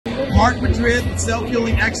Mark Madrid,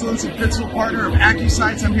 self-fueling excellence and principal partner of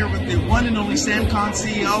AccuSights. I'm here with the one and only Sam Khan,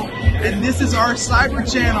 CEO, and this is our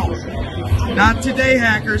cyber channel. Not today,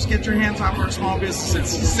 hackers. Get your hands off our small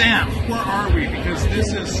businesses. Sam, where are we? Because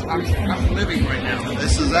this is, I'm living right now.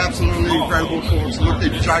 This is absolutely incredible, folks. Look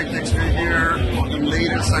at GITEX right here, the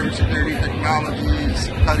latest cybersecurity technologies,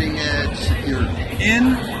 cutting edge security.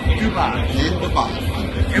 In Dubai. In Dubai.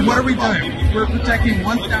 And what are we doing? We're protecting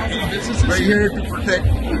 1,000 businesses? We're here to protect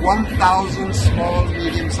 1,000 small,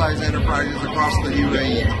 medium-sized enterprises across the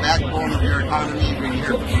UAE, the backbone of your economy. We're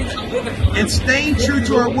here to protect. And staying true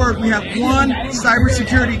to our word, we have one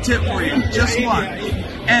cybersecurity tip for you, just one.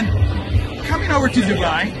 And coming over to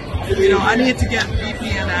Dubai, I needed to get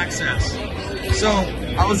VPN access. So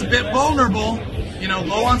I was a bit vulnerable,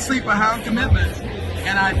 low on sleep, but high on commitment,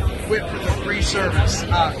 and I went for the free service.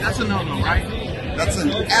 That's a no-no, right? That's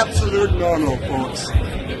an absolute no-no, folks.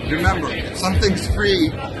 Remember, if something's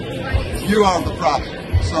free, you are the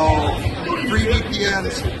product. So free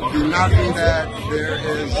VPNs, do not do that.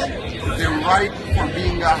 They're right for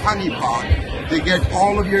being a honeypot. They get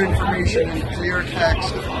all of your information in clear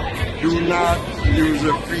text. Do not use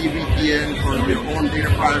a free VPN for your own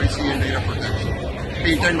data privacy and data protection.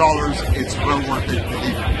 Pay $10, it's well worth it,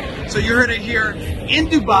 believe me. So you heard it here in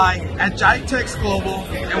Dubai at GITEX Global,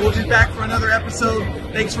 and we'll be back for another episode.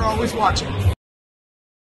 Thanks for always watching.